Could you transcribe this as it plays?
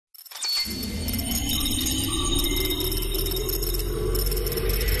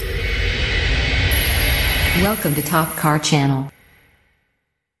Welcome to Top Car Channel.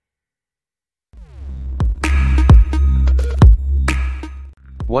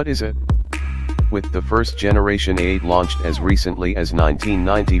 What is it? With the first generation A8 launched as recently as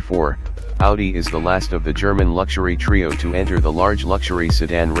 1994, Audi is the last of the German luxury trio to enter the large luxury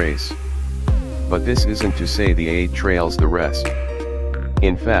sedan race. But this isn't to say the A8 trails the rest.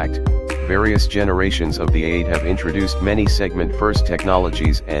 In fact, various generations of the A8 have introduced many segment-first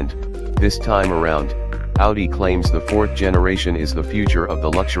technologies and, this time around, Audi claims the fourth generation is the future of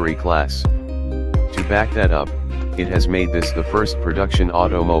the luxury class. To back that up, it has made this the first production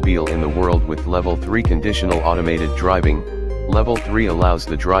automobile in the world with Level 3 conditional automated driving. Level 3 allows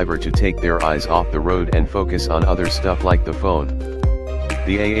the driver to take their eyes off the road and focus on other stuff like the phone.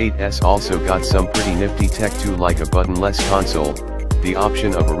 The A8s also got some pretty nifty tech too, like a buttonless console, the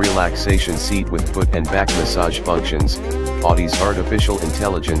option of a relaxation seat with foot and back massage functions, Audi's artificial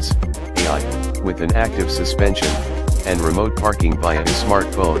intelligence, AI, with an active suspension, and remote parking via a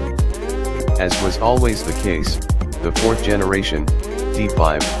smartphone. As was always the case, the fourth generation,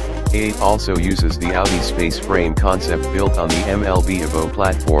 D5, A8 also uses the Audi space frame concept built on the MLB Evo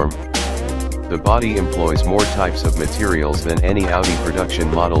platform. The body employs more types of materials than any Audi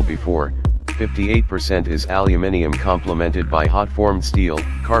production model before. 58% is aluminium complemented by hot-formed steel,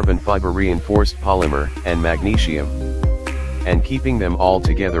 carbon fiber reinforced polymer, and magnesium. And keeping them all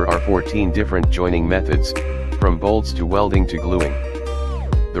together are 14 different joining methods, from bolts to welding to gluing.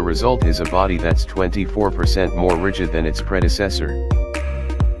 The result is a body that's 24% more rigid than its predecessor.